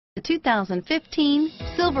2015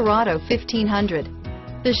 Silverado 1500.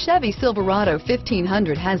 The Chevy Silverado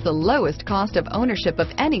 1500 has the lowest cost of ownership of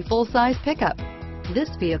any full-size pickup. This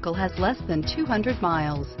vehicle has less than 200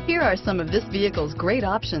 miles. Here are some of this vehicle's great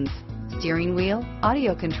options: steering wheel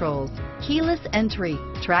audio controls, keyless entry,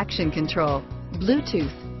 traction control,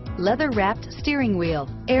 Bluetooth, leather-wrapped steering wheel,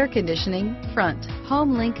 air conditioning, front,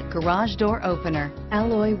 home link garage door opener,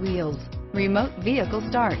 alloy wheels, remote vehicle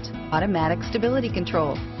start, automatic stability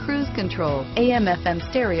control, cruise control, AM/FM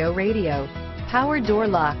stereo radio, power door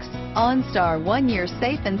locks, OnStar 1-year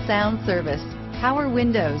safe and sound service, power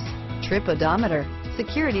windows, trip odometer,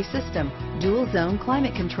 security system, dual zone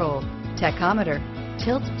climate control, tachometer,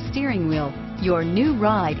 tilt steering wheel. Your new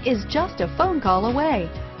ride is just a phone call away.